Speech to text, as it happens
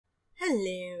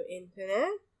Hello,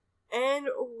 Internet, and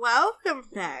welcome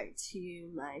back to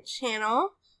my channel.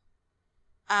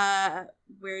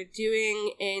 We're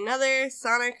doing another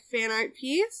Sonic fan art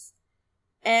piece,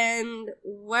 and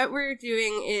what we're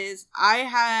doing is I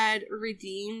had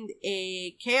redeemed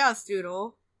a Chaos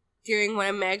Doodle during one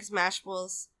of Meg's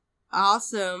Mashable's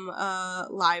awesome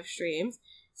live streams.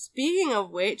 Speaking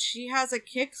of which, she has a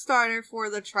Kickstarter for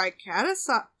the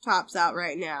Triceratops out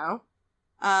right now.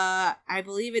 I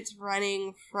believe it's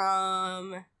running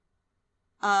from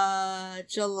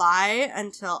July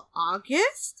until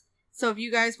August. So if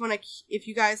you guys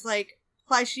like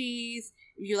plushies,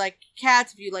 if you like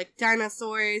cats, if you like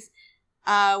dinosaurs,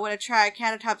 what a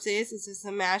Triceratops is just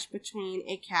a mash between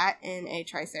a cat and a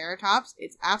Triceratops.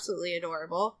 It's absolutely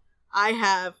adorable. I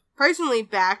have personally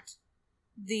backed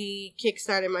the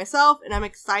Kickstarter myself, and I'm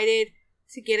excited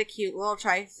to get a cute little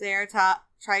Triceratops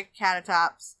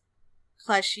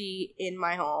plushie in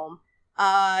my home.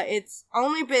 It's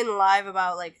only been live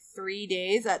about 3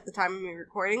 days at the time of me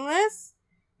recording this,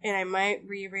 and I might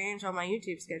rearrange all my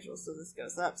YouTube schedule so this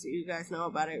goes up so you guys know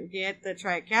about it. Get the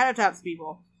Triceratops,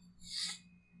 people.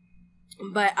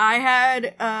 But I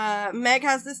had, Meg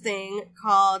has this thing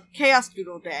called Chaos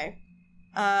Doodle Day,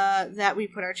 that we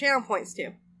put our channel points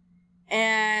to.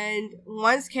 And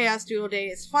once Chaos Doodle Day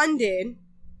is funded,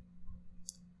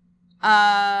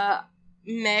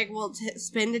 Meg will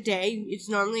spend a day, it's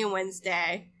normally a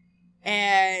Wednesday,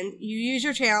 and you use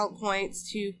your channel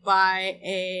points to buy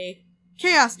a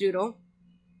Chaos Doodle,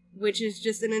 which is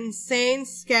just an insane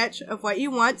sketch of what you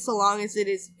want, so long as it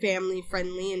is family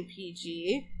friendly and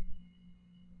PG.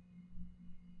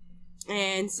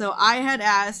 And so I had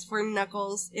asked for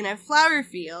Knuckles in a flower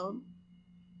field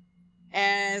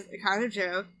as a kind of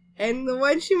joke, and the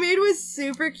one she made was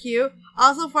super cute.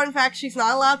 Also, fun fact, she's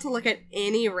not allowed to look at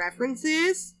any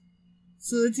references,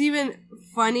 so it's even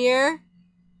funnier,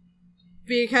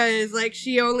 because,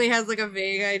 she only has, a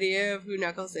vague idea of who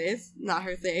Knuckles is. Not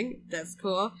her thing. That's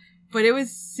cool. But it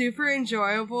was super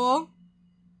enjoyable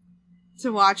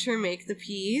to watch her make the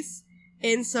piece,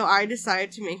 and so I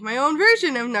decided to make my own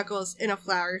version of Knuckles in a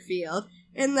flower field,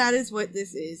 and that is what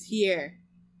this is here.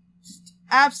 Just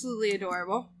absolutely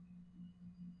adorable.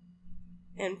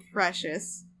 And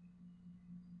precious.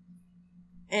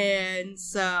 And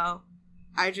so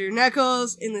I drew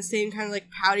Knuckles in the same kind of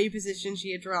pouty position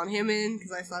she had drawn him in,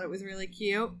 because I thought it was really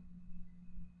cute.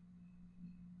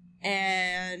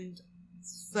 And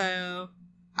so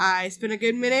I spent a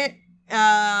good minute.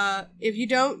 If you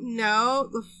don't know,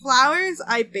 the flowers,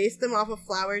 I based them off of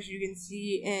flowers you can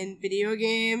see in video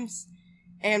games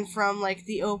and from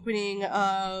the opening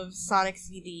of Sonic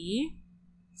CD.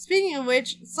 Speaking of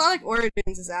which, Sonic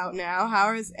Origins is out now.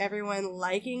 How is everyone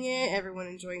liking it? Everyone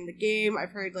enjoying the game?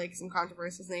 I've heard some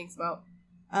controversial things about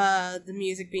the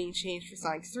music being changed for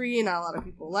Sonic 3, and not a lot of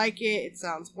people like it. It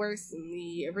sounds worse than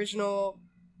the original,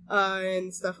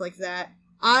 and stuff like that.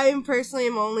 I personally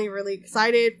am only really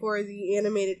excited for the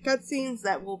animated cutscenes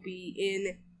that will be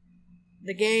in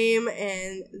the game,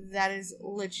 and that is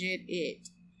legit it.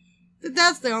 But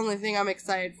that's the only thing I'm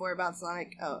excited for about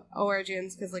Sonic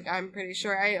Origins, because I'm pretty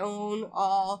sure I own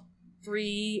all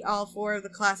 4 of the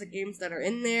classic games that are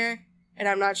in there, and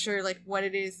I'm not sure what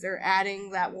it is they're adding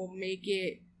that will make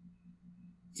it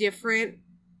different.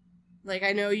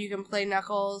 I know you can play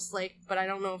Knuckles, but I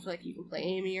don't know if you can play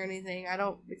Amy or anything. I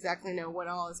don't exactly know what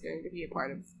all is going to be a part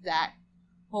of that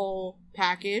whole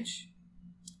package.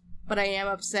 But I am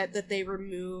upset that they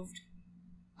removed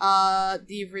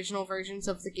the original versions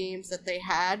of the games that they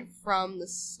had from the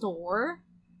store.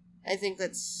 I think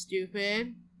that's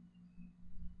stupid.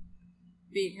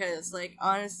 Because,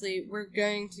 honestly, we're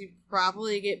going to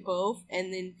probably get both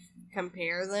and then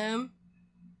compare them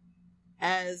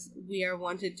as we are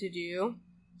wanted to do.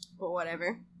 But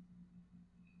whatever.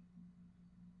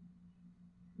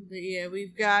 But yeah,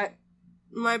 we've got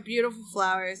my beautiful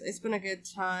flowers. I spent a good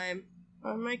time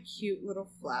on my cute little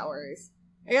flowers.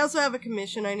 I also have a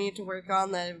commission I need to work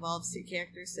on that involves 2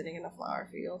 characters sitting in a flower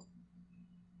field.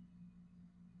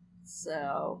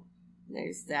 So,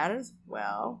 there's that as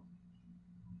well.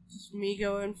 Just me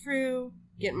going through,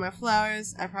 getting my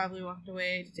flowers. I probably walked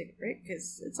away to take a break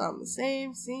because it's on the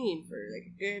same scene for a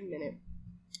good minute.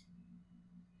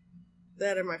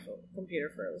 That or my computer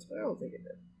froze, but I don't think it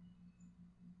did.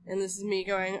 And this is me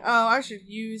going, oh, I should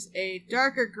use a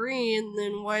darker green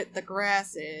than what the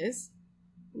grass is.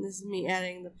 And this is me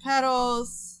adding the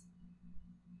petals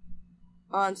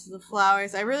onto the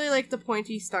flowers. I really like the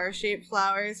pointy star-shaped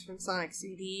flowers from Sonic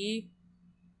CD.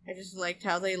 I just liked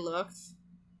how they looked.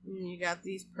 And you got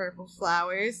these purple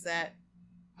flowers that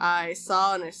I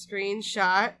saw in a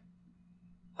screenshot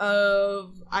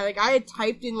of, I had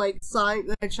typed in, like, Sonic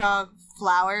the Hedgehog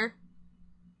flower,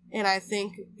 and I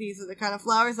think these are the kind of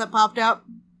flowers that popped up.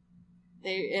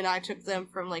 And I took them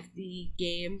from, like, the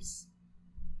games.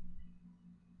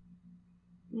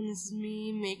 And this is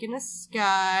me making a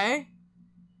sky.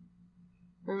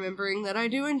 Remembering that I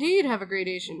do indeed have a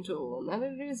gradation tool, and that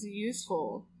it is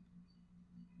useful.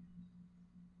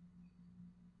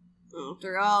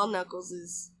 After all, Knuckles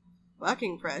is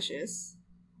fucking precious.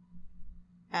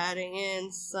 Adding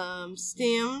in some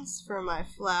stems for my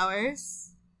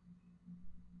flowers.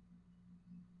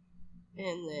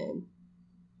 And then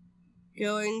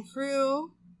going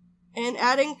through and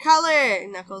adding color.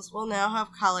 Knuckles will now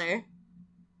have color.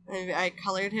 And I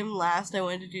colored him last. I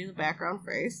wanted to do the background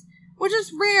first. Which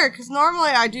is rare, because normally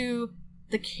I do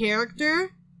the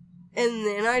character and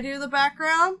then I do the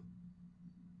background.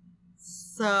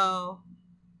 So,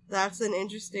 that's an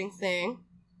interesting thing.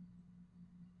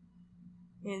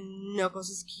 And Knuckles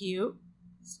is cute.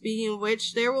 Speaking of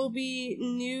which, there will be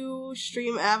new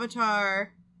stream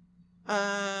avatar.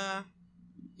 By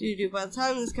the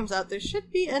time this comes out, there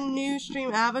should be a new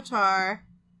stream avatar.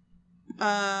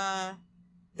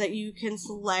 That you can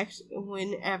select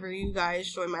whenever you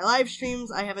guys join my live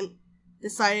streams. I haven't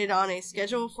decided on a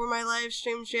schedule for my live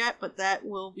streams yet, but that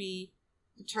will be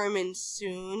determined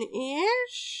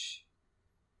soon-ish.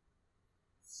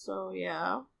 So,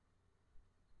 yeah.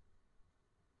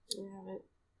 I haven't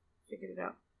figured it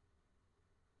out.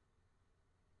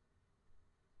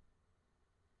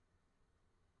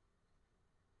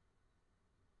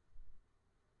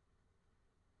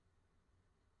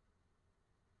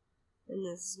 And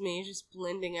this is me just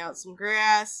blending out some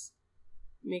grass,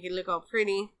 make it look all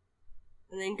pretty,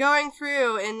 and then going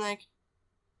through and, like,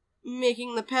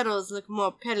 making the petals look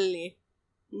more petally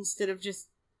instead of just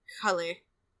color.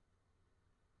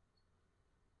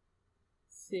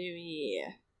 So,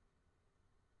 yeah.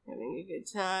 Having a good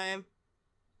time.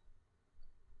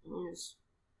 I'm just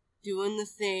doing the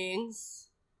things.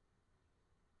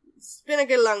 It's been a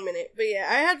good long minute, but yeah,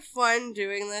 I had fun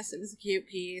doing this. It was a cute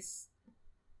piece.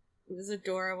 It was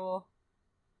adorable.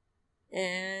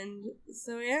 And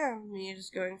so yeah, me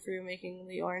just going through making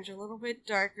the orange a little bit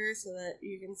darker so that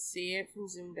you can see it from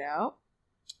zoomed out.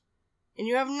 And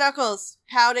you have Knuckles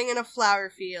pouting in a flower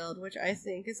field, which I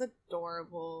think is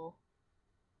adorable.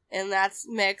 And that's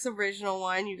Meg's original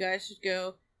one. You guys should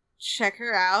go check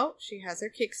her out. She has her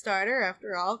Kickstarter,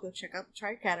 after all. Go check out the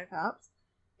Tricatatops.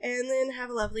 And then have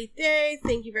a lovely day.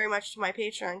 Thank you very much to my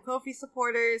Patreon Ko-fi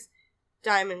supporters.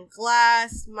 Dymond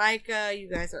Glass, Micah, you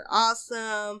guys are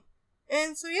awesome.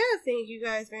 And so yeah, thank you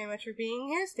guys very much for being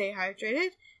here. Stay hydrated.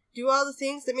 Do all the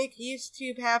things that make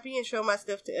YouTube happy and show my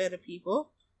stuff to other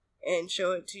people. And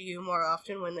show it to you more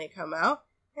often when they come out.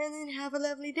 And then have a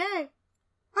lovely day.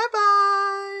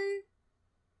 Bye-bye!